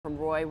From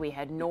Roy, we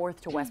head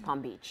north to West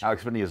Palm Beach.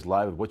 Alex Finney is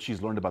live with what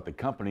she's learned about the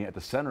company at the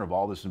center of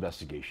all this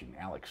investigation.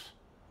 Alex.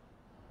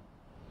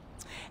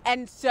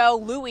 And so,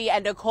 Louis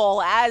and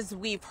Nicole, as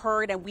we've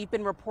heard and we've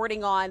been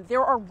reporting on,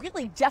 there are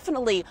really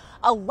definitely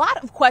a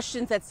lot of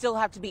questions that still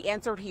have to be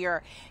answered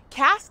here.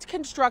 Cast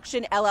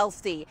Construction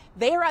LLC,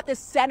 they are at the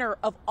center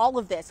of all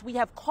of this. We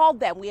have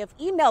called them, we have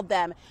emailed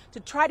them to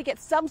try to get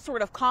some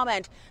sort of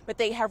comment, but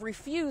they have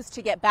refused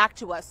to get back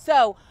to us.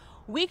 So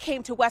we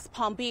came to West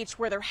Palm Beach,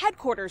 where their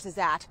headquarters is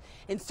at,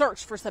 in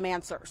search for some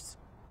answers.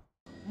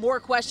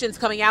 More questions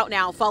coming out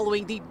now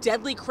following the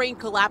deadly crane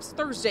collapse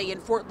Thursday in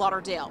Fort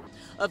Lauderdale.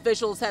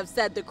 Officials have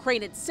said the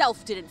crane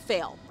itself didn't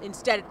fail.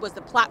 Instead, it was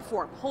the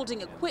platform holding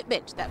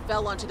equipment that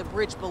fell onto the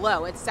bridge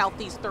below at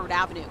Southeast 3rd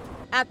Avenue.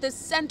 At the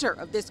center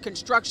of this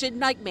construction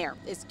nightmare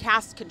is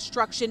Cast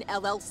Construction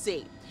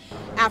LLC.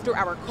 After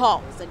our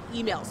calls and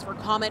emails for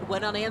comment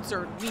went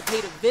unanswered, we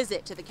paid a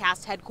visit to the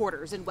Cast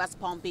headquarters in West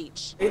Palm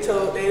Beach. They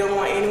don't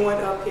want anyone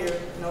up here.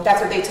 No.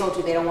 That's what they told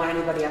you, they don't want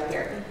anybody up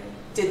here. Mm-hmm.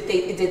 Did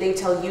they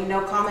tell you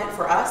no comment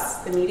for us,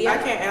 the media? I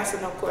can't answer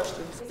no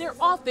questions. Their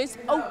office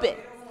open,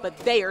 but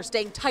they are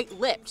staying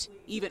tight-lipped,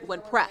 even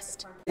when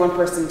pressed. One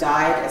person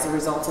died as a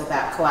result of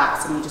that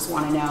collapse, and we just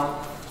want to know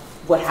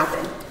what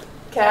happened.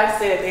 Cass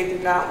said they do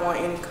not want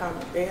any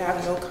comment. They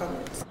have no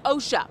comments.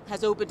 OSHA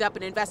has opened up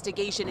an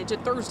investigation into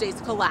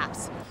Thursday's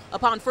collapse.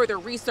 Upon further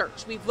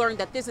research, we've learned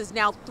that this is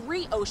now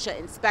 3 OSHA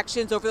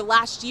inspections over the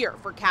last year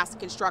for Cast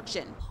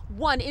Construction.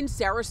 One in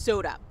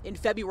Sarasota in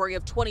February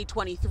of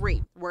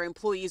 2023, where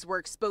employees were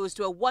exposed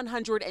to a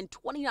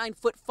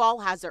 129-foot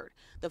fall hazard.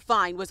 The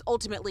fine was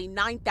ultimately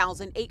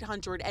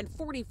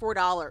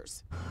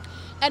 $9,844.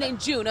 And in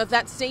June of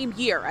that same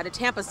year at a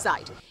Tampa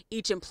site,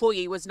 each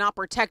employee was not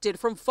protected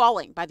from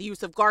falling by the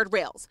use of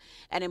guardrails,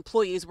 and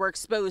employees were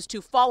exposed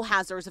to fall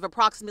hazards of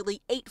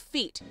approximately 8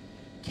 feet.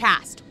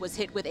 Cast was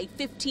hit with a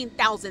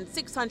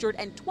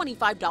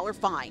 $15,625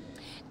 fine.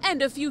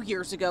 And a few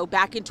years ago,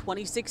 back in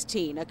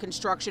 2016, a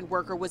construction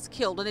worker was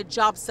killed on a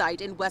job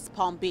site in West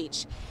Palm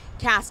Beach.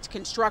 Cast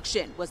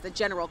Construction was the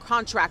general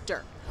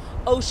contractor.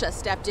 OSHA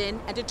stepped in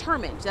and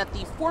determined that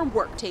the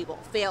formwork table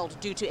failed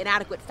due to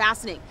inadequate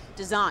fastening,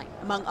 design,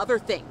 among other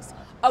things.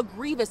 A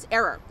grievous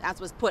error, as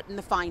was put in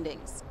the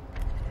findings.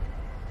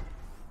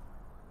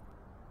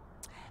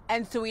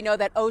 And so we know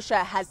that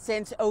OSHA has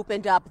since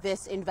opened up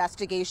this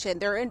investigation.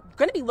 They're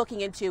going to be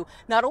looking into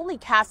not only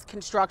Cast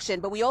Construction,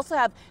 but we also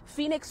have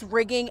Phoenix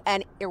Rigging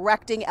and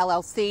Erecting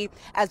LLC,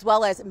 as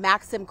well as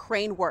Maxim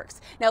Crane Works.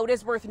 Now, it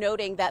is worth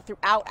noting that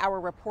throughout our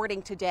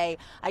reporting today,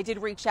 I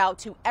did reach out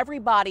to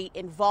everybody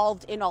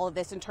involved in all of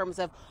this in terms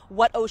of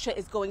what OSHA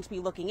is going to be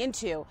looking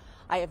into.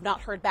 I have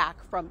not heard back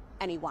from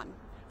anyone.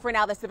 For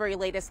now, that's the very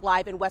latest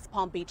live in West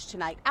Palm Beach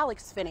tonight.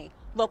 Alex Finney,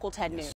 Local 10 News.